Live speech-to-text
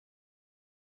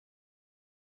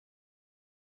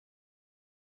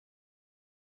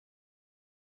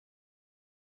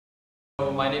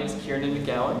My name is Kieran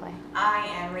McGowan. I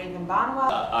am Raven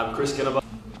Bonwell. I'm Chris Kinneba.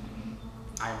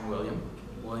 I'm William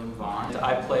Vaughn.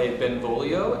 I play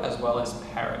Benvolio as well as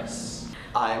Paris.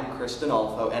 I'm Kristen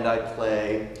Alfo, and I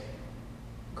play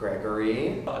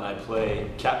Gregory. And I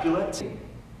play Capulet.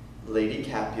 Lady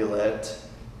Capulet.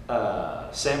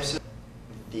 Samson.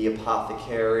 The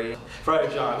Apothecary. Friar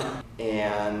John.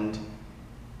 And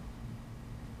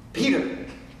Peter.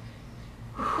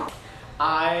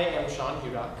 I am Sean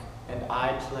Hudock, and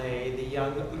I play the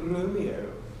young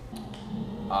Romeo.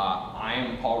 I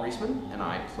am Paul Reisman, and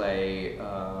I play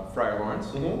Friar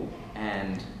Lawrence,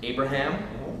 and Abraham,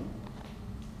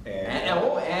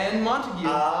 and Montague.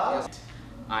 Yes.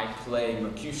 I play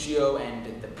Mercutio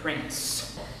and the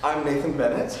Prince. I'm Nathan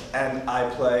Bennett, and I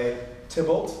play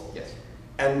Tybalt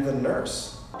and the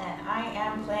nurse. And I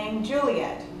am playing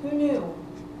Juliet. Who knew?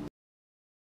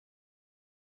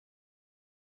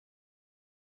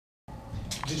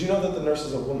 Did you know that the nurse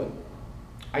is a woman?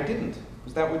 I didn't.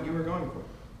 Was that what you were going for?